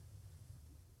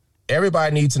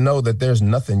everybody needs to know that there's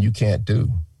nothing you can't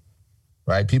do,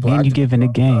 right? People, and you giving a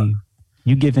game.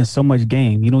 You giving so much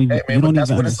game. You don't even. Hey, man, you don't that's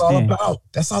even what understand. it's all about.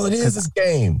 That's all it is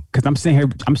game. Because I'm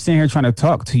sitting here trying to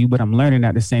talk to you, but I'm learning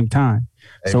at the same time.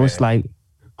 Hey, so man. it's like,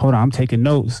 hold on, I'm taking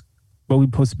notes, but we're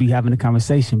supposed to be having a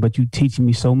conversation. But you teaching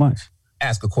me so much.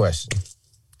 Ask a question.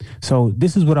 So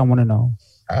this is what I want to know.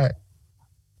 All right.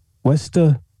 What's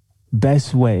the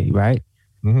best way, right,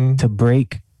 to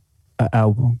break an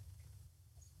album?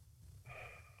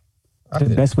 The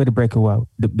best way to break an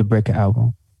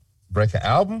album. Break an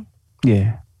album?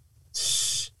 Yeah.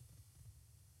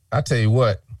 I tell you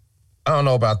what, I don't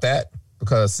know about that,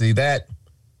 because see that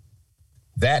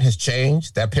has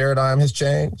changed. That paradigm has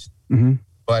changed. Mm-hmm.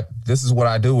 But this is what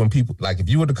I do when people, like, if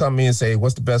you were to come to me and say,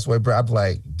 what's the best way, bro? I'd be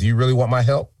like, do you really want my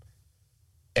help?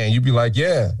 And you'd be like,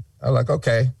 yeah. I'm like,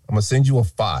 okay, I'm gonna send you a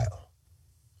file.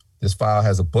 This file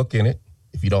has a book in it.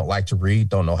 If you don't like to read,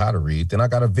 don't know how to read, then I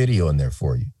got a video in there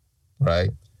for you, right?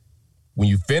 When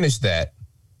you finish that,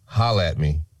 holla at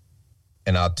me,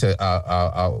 and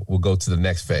we'll go to the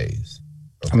next phase.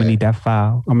 Okay? I'm gonna need that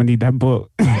file. I'm gonna need that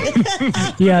book.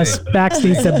 Yes, Bax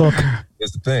needs that book.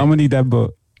 Here's the thing. I'm gonna need that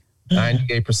book.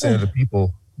 98% of the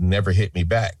people never hit me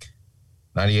back.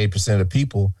 98% of the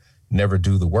people never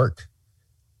do the work.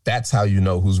 That's how you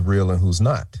know who's real and who's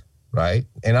not, right?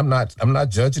 And I'm not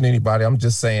judging anybody. I'm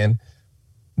just saying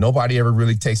nobody ever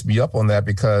really takes me up on that,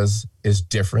 because it's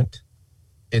different.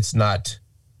 It's not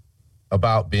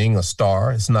about being a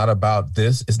star. It's not about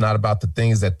this. It's not about the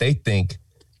things that they think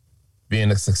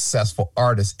being a successful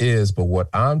artist is, but what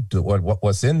I'm doing,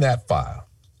 what's in that file.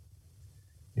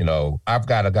 You know, I've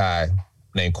got a guy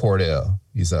named Cordell.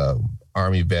 He's a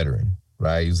Army veteran,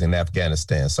 right? He was in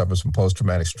Afghanistan, suffers from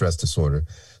post-traumatic stress disorder.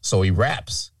 So he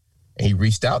raps, and he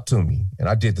reached out to me, and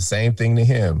I did the same thing to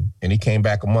him. And he came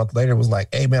back a month later and was like,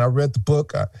 hey man, I read the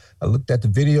book. I looked at the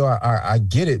video. I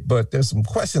get it, but there's some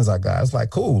questions I got. It's like,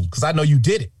 cool, because I know you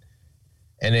did it.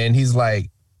 And then he's like,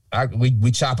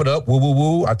 we chop it up, woo, woo,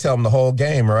 woo. I tell him the whole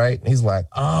game, right? And he's like,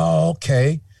 oh,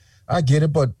 okay, I get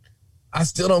it, but I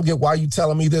still don't get why you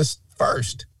telling me this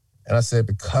first. And I said,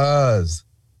 because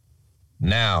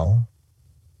now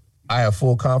I have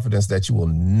full confidence that you will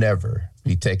never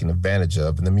be taken advantage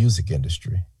of in the music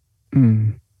industry.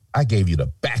 I gave you the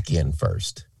back end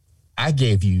first. I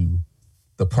gave you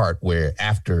the part where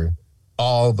after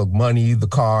all the money, the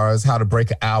cars, how to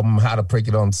break an album, how to break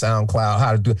it on SoundCloud,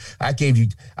 how to do it. I gave you,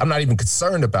 I'm not even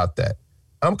concerned about that.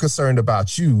 I'm concerned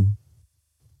about you.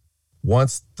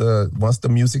 Once the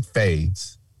music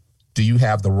fades, do you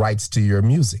have the rights to your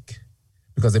music?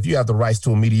 Because if you have the rights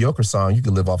to a mediocre song, you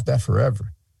can live off that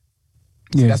forever.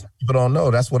 Yeah. See, that's what people don't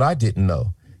know. That's what I didn't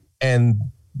know. And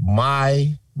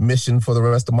my mission for the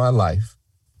rest of my life,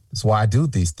 that's why I do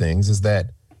these things, is that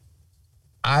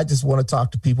I just want to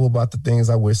talk to people about the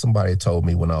things I wish somebody had told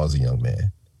me when I was a young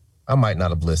man. I might not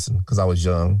have listened because I was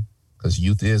young, because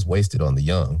youth is wasted on the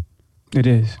young. It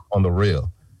is. On the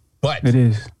real. But it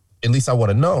is. At least I would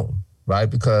have known, right?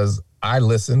 Because I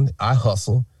listened, I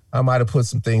hustle. I might have put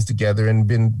some things together and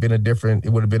it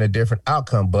would have been a different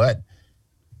outcome. But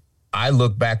I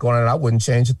look back on it, I wouldn't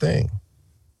change a thing.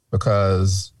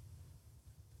 because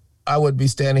I would be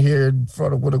standing here in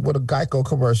front of with a Geico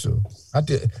commercial. I've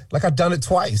done it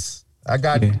twice. I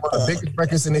got one of the biggest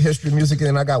records in the history of music, and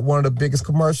then I got one of the biggest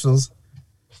commercials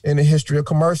in the history of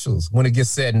commercials when it gets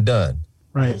said and done.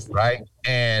 Right.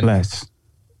 And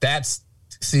that's,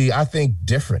 I think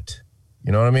different.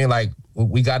 You know what I mean? Like,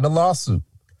 we got in a lawsuit.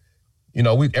 You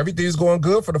know, everything's going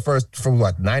good from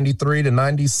like 93 to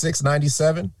 96,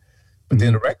 97. But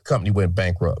then the record company went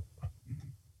bankrupt.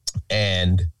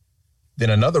 And then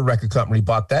another record company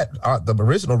bought the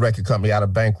original record company out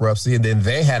of bankruptcy. And then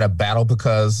they had a battle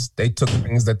because they took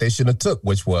things that they shouldn't have took,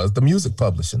 which was the music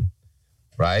publishing,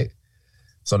 right?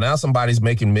 So now somebody's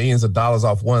making millions of dollars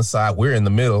off one side. We're in the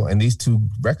middle, and these two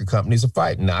record companies are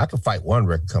fighting. Now, I can fight one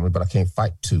record company, but I can't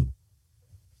fight two.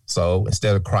 So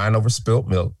instead of crying over spilt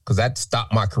milk, because that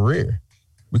stopped my career,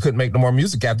 we couldn't make no more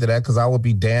music after that, because I would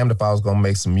be damned if I was going to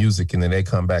make some music and then they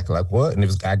come back like, what? And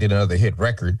I did another hit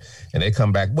record, and they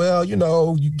come back, well, you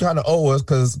know, you kind of owe us,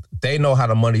 because they know how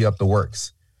to money up the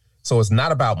works. So it's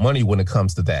not about money when it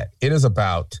comes to that. It is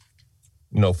about,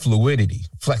 you know, fluidity,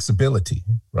 flexibility,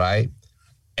 right?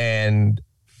 And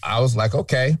I was like,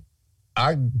 okay,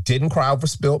 I didn't cry over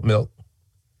spilt milk.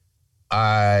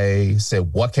 I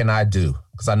said, what can I do?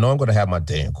 Because I know I'm going to have my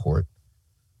day in court.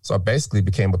 So I basically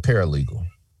became a paralegal,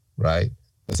 right?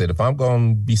 I said, if I'm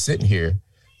going to be sitting here,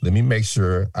 let me make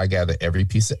sure I gather every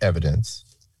piece of evidence,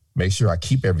 make sure I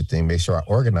keep everything, make sure I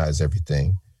organize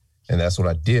everything. And that's what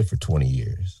I did for 20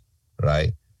 years,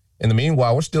 right? In the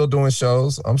meanwhile, we're still doing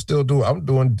shows. I'm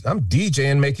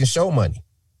DJing, making show money,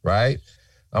 right?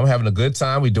 I'm having a good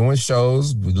time. We doing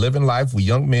shows. We living life. We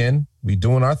young men. We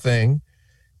doing our thing.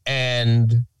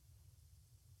 And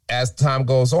as time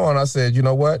goes on, I said, you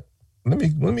know what? Let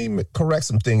me correct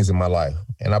some things in my life.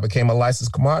 And I became a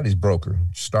licensed commodities broker,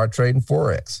 start trading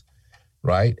Forex,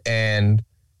 right? And,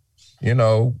 you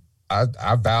know,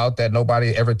 I vowed that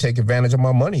nobody ever take advantage of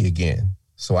my money again.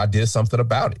 So I did something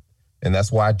about it. And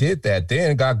that's why I did that.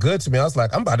 Then it got good to me. I was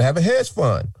like, I'm about to have a hedge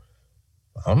fund.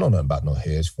 I don't know nothing about no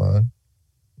hedge fund.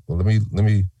 Well, let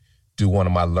me do one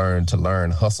of my learn to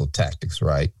learn hustle tactics,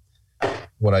 right?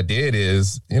 What I did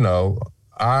is, you know,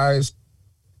 I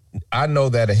know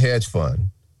that a hedge fund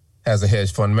has a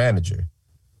hedge fund manager.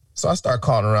 So I start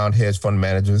calling around hedge fund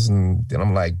managers, and then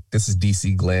I'm like, this is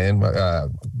DC Glenn.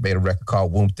 Made a record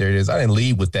called Whoop, There It Is. I didn't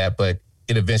lead with that, but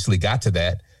it eventually got to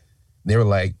that. They were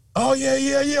like, oh,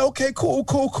 yeah, okay, cool.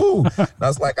 And I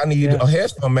was like, I need a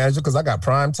hedge fund manager because I got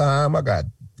Prime Time, I got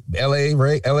L.A.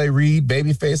 Reid,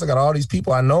 Babyface, I got all these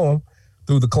people, I know them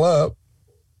through the club.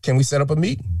 Can we set up a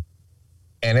meeting?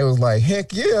 And it was like,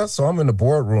 heck yeah. So I'm in the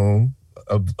boardroom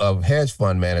of hedge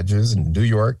fund managers in New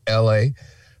York, LA,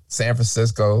 San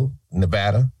Francisco,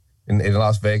 Nevada, in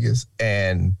Las Vegas.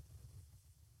 And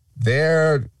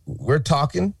we're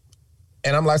talking.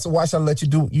 And I'm like, so why should I let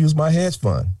you use my hedge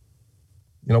fund?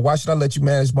 You know, why should I let you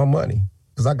manage my money?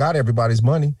 Because I got everybody's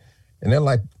money. And they're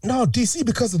like, no, DC,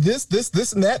 because of this,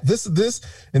 and that, this, and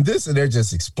this. And they're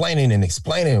just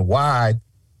explaining why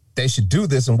they should do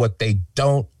this. And what they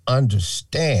don't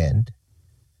understand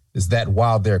is that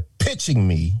while they're pitching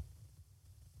me,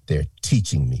 they're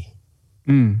teaching me.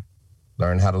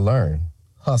 Learn how to learn,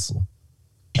 hustle.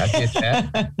 I did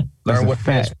that. Learn what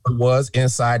hedge fund was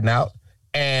inside and out.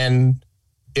 And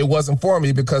it wasn't for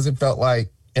me because it felt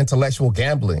like intellectual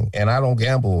gambling. And I don't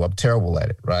gamble. I'm terrible at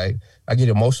it, right? I get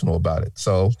emotional about it.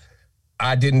 So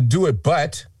I didn't do it.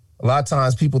 But a lot of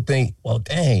times people think, well,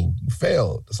 dang, you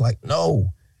failed. It's like, no.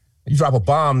 You drop a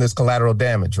bomb, there's collateral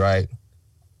damage, right?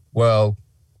 Well,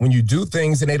 when you do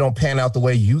things and they don't pan out the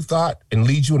way you thought and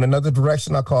lead you in another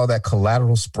direction, I call that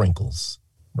collateral sprinkles,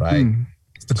 right?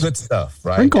 It's the good stuff,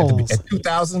 right? Sprinkles. At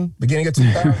 2000, beginning of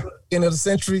 2000, beginning of the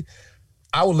century,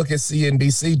 I would look at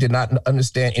CNBC, did not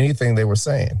understand anything they were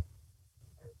saying.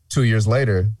 2 years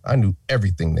later, I knew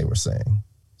everything they were saying.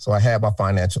 So I had my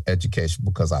financial education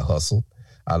because I hustled.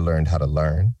 I learned how to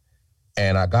learn,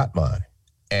 and I got mine.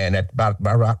 And at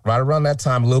right around that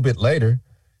time, a little bit later,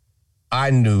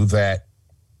 I knew that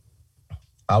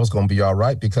I was going to be all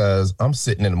right because I'm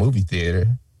sitting in a movie theater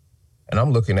and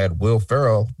I'm looking at Will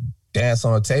Ferrell dance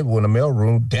on a table in the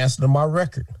mailroom, dancing to my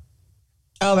record.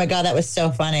 Oh my God, that was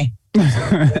so funny. And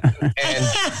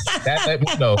that let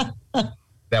me know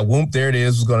that Whoop, There It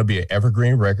Is was going to be an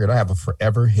evergreen record. I have a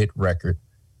forever hit record.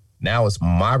 Now it's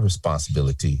my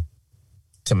responsibility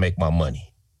to make my money.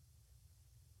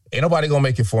 Ain't nobody gonna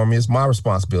make it for me. It's my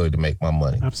responsibility to make my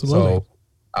money. Absolutely. So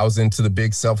I was into the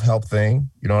big self-help thing.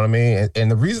 You know what I mean? And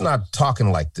the reason I'm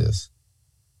talking like this,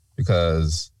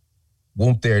 because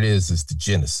Whoop, There It Is the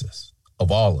genesis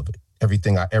of all of it.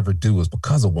 Everything I ever do is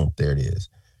because of Whoop, There It Is.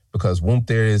 because whoop,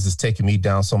 there it is taking me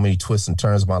down so many twists and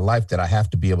turns of my life that I have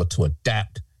to be able to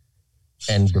adapt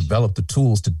and develop the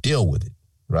tools to deal with it,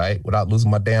 right? Without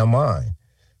losing my damn mind,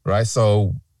 right?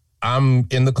 So I'm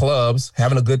in the clubs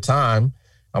having a good time.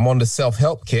 I'm on the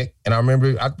self-help kick. And I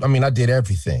remember, I did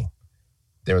everything.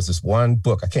 There was this one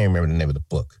book, I can't remember the name of the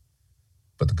book,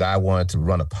 but the guy wanted to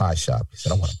run a pie shop. He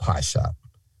said, I want a pie shop.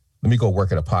 Let me go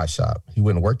work at a pie shop. He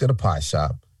went and worked at a pie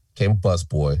shop, came a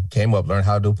busboy, came up, learned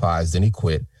how to do pies, then he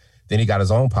quit. Then he got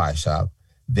his own pie shop.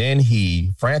 Then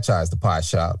he franchised the pie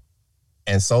shop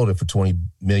and sold it for $20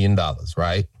 million,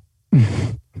 right?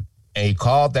 And he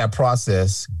called that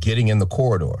process getting in the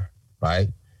corridor, right?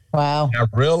 Wow. And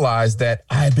I realized that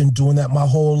I had been doing that my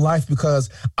whole life because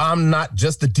I'm not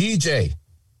just a DJ.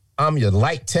 I'm your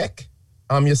light tech.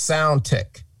 I'm your sound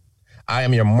tech. I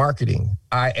am your marketing.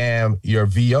 I am your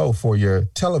VO for your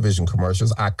television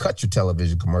commercials. I cut your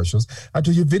television commercials. I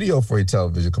do your video for your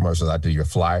television commercials. I do your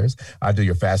flyers. I do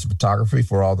your fashion photography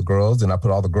for all the girls. And I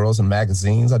put all the girls in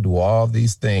magazines. I do all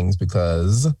these things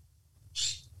because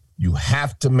you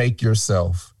have to make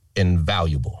yourself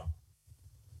invaluable.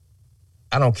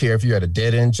 I don't care if you're at a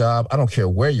dead-end job. I don't care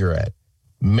where you're at.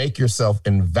 Make yourself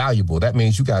invaluable. That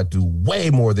means you got to do way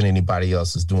more than anybody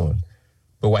else is doing.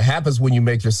 But what happens when you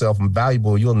make yourself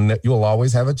invaluable, you'll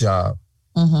always have a job,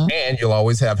 and you'll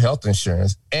always have health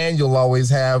insurance, and you'll always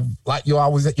have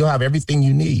you'll have everything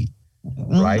you need,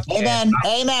 right? Amen.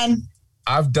 Amen.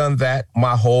 I've done that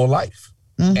my whole life,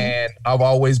 and I've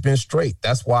always been straight.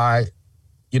 That's why,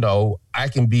 I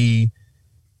could be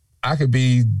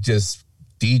just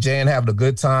DJing, having a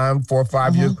good time, 4 or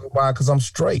 5 years go by because I'm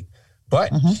straight.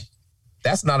 But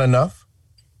that's not enough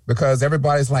because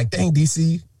everybody's like, dang,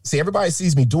 DC. See, everybody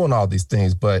sees me doing all these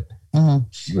things, but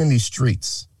you're in these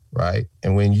streets, right?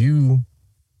 And when you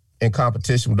in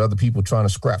competition with other people trying to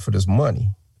scrap for this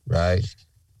money, right?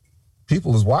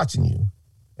 People is watching you.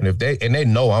 And they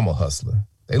know I'm a hustler.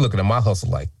 They looking at my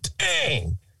hustle like,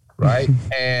 dang, right?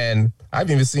 And I've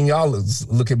even seen y'all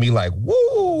look at me like,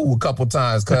 woo, a couple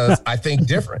times because I think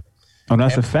different. Oh,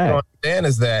 that's a fact. What I understand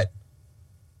is that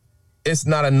it's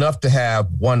not enough to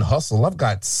have one hustle. I've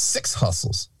got 6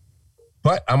 hustles.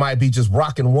 But I might be just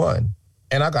rocking one.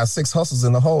 And I got 6 hustles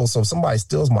in the hole. So if somebody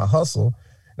steals my hustle,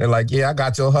 they're like, yeah, I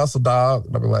got your hustle, dog.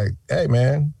 And I'll be like, hey,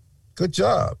 man, good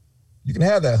job. You can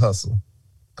have that hustle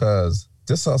because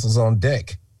this hustle's on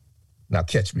deck. Now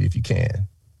catch me if you can.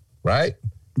 Right?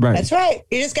 Right. That's right.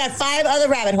 You just got 5 other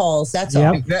rabbit holes. That's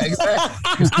all. Exactly. You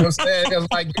know what I'm saying? It's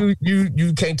like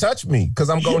you can't touch me because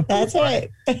I'm going through That's right.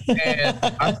 And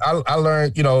I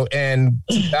learned, in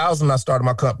 2000, I started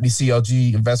my company,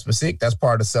 CLG Investment Seek. That's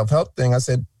part of the self-help thing. I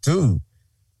said, dude,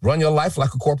 run your life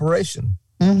like a corporation.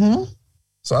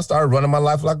 So I started running my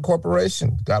life like a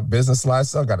corporation. Got business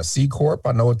license. I got a C Corp.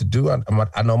 I know what to do. I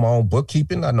know my own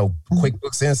bookkeeping. I know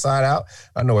QuickBooks inside out.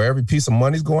 I know where every piece of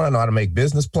money's going. I know how to make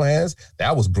business plans.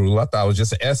 That was brutal. I thought it was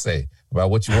just an essay about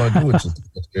what you want to do with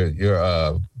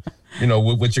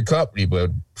with your company. But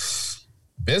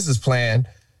business plan,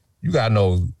 you got to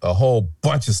know a whole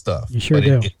bunch of stuff. You sure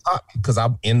do. Because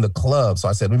I'm in the club. So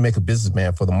I said, let me make a business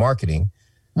plan for the marketing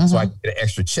so I can get an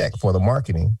extra check for the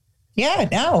marketing. Yeah,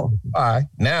 no. All right.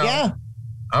 Now,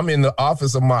 I'm in the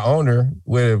office of my owner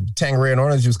with Tanqueray and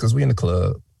orange juice because we in the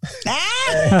club.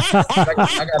 I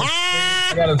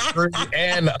got a screen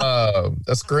and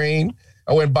a screen.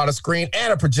 I went and bought a screen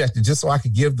and a projector just so I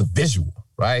could give the visual,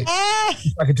 right?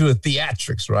 I could do the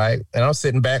theatrics, right? And I'm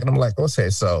sitting back and I'm like, okay,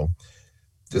 so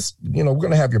this, we're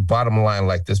going to have your bottom line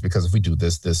like this because if we do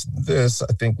this,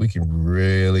 I think we can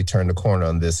really turn the corner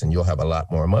on this and you'll have a lot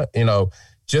more money,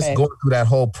 Just going through that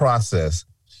whole process,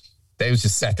 they was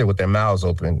just sat there with their mouths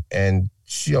open. And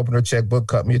she opened her checkbook,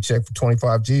 cut me a check for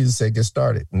 25 G's and said, get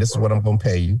started. And this is what I'm going to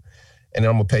pay you. And then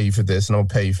I'm going to pay you for this and I'm going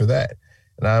to pay you for that.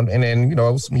 And then,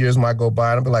 some years might go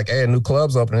by and I'll be like, hey, a new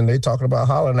club's opening. They talking about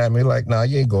hollering at me like, nah,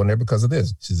 you ain't going there because of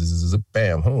this.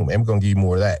 Bam, boom. And we're going to give you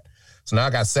more of that. So now I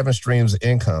got 7 streams of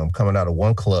income coming out of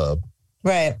one club.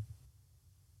 Right.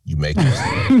 You make it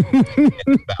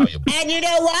valuable. And you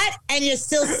know what? And you're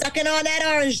still sucking on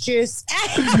that orange juice.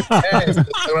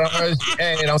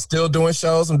 And I'm still doing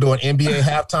shows. I'm doing NBA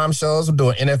halftime shows. I'm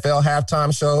doing NFL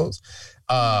halftime shows.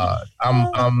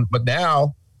 But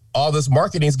now all this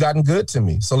marketing's gotten good to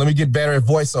me. So let me get better at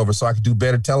voiceover so I can do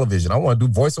better television. I want to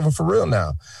do voiceover for real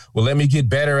now. Well, let me get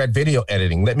better at video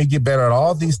editing. Let me get better at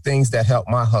all these things that help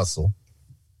my hustle.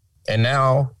 And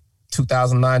now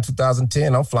 2009,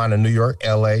 2010, I'm flying to New York,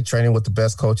 LA, training with the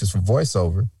best coaches for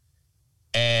voiceover.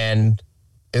 And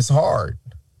it's hard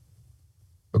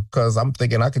because I'm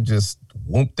thinking I could just,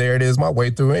 there it is, my way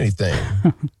through anything.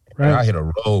 Right. And I hit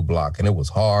a roadblock and it was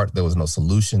hard. There was no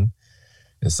solution.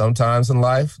 And sometimes in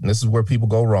life, and this is where people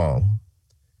go wrong,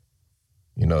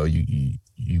 you know,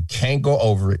 you can't go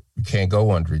over it, you can't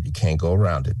go under it, you can't go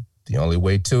around it. The only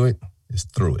way to it is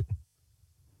through it.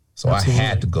 So Absolutely. I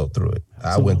had to go through it.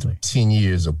 Absolutely. I went through 10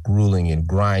 years of grueling and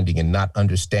grinding and not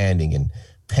understanding and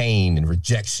pain and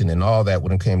rejection and all that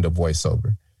when it came to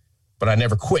voiceover. But I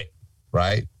never quit,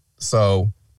 right?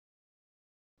 So.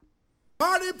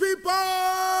 Party people!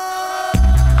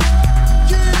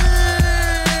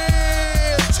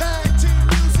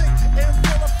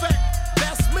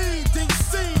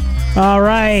 All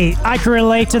right, I can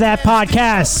relate to that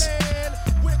podcast.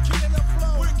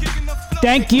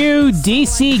 Thank you,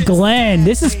 DC Glenn.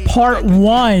 This is part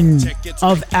 1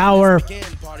 of our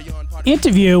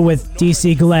interview with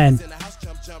DC Glenn.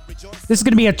 This is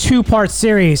going to be a 2-part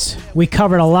series. We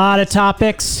covered a lot of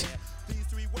topics.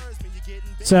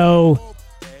 So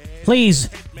please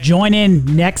join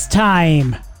in next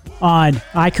time on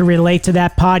I Can Relate to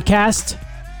That podcast.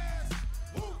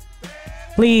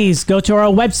 Please go to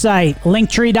our website,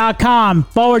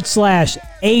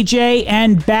 linktree.com/AJ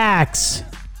and Bax.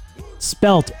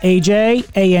 Spelt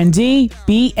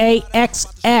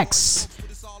AJANDBAXX.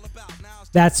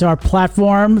 That's our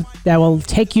platform that will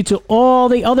take you to all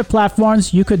the other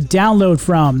platforms you could download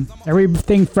from.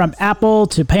 Everything from Apple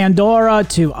to Pandora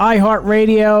to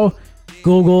iHeartRadio,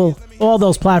 Google, all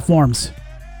those platforms.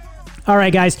 All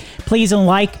right, guys, please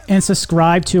like and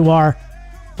subscribe to our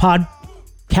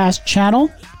podcast channel.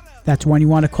 That's what you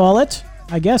want to call it.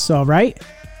 I guess so, right?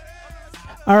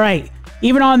 All right.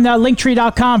 Even on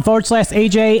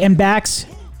linktree.com/AJ and Bax,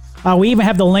 we even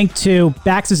have the link to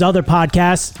Bax's other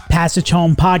podcast, Passage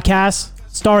Home Podcast,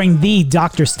 starring the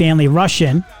Dr. Stanley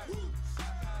Russian.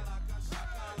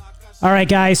 All right,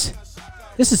 guys.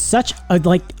 This is such a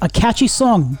catchy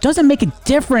song. Doesn't make a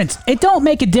difference. It don't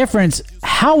make a difference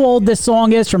how old this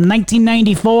song is, from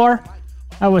 1994.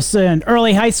 I was in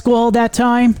early high school at that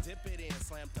time.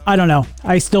 I don't know.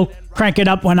 I still crank it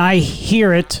up when I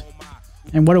hear it.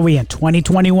 And what are we in,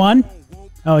 2021?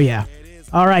 Oh, yeah.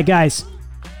 All right, guys.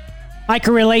 I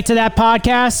Can Relate to That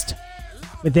podcast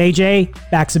with AJ,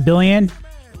 Baxabillion,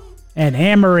 and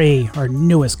Anne-Marie, our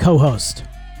newest co-host.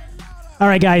 All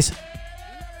right, guys.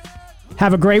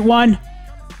 Have a great one.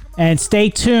 And stay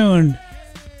tuned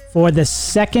for the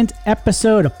second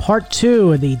episode of part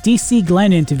 2 of the DC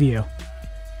Glenn interview.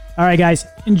 All right, guys.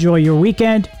 Enjoy your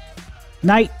weekend,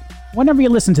 night, whenever you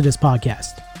listen to this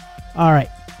podcast. All right.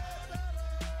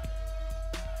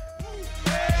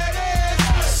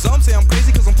 Some say I'm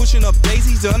crazy because I'm pushing up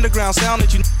daisies. The underground sound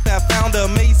that you have found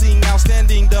amazing,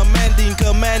 outstanding, demanding,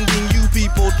 commanding, you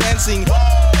people dancing.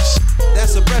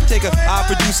 That's a breath taker. I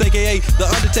produce, aka The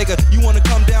Undertaker. You want to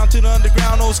come down to the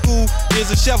underground old school? Here's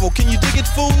a shovel. Can you dig it,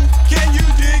 fool? Can you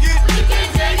dig it? We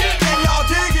can dig it. Can y'all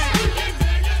dig it?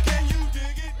 Can you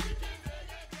dig it?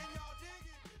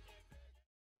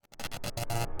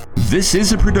 This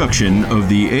is a production of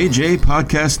the AJ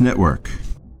Podcast Network.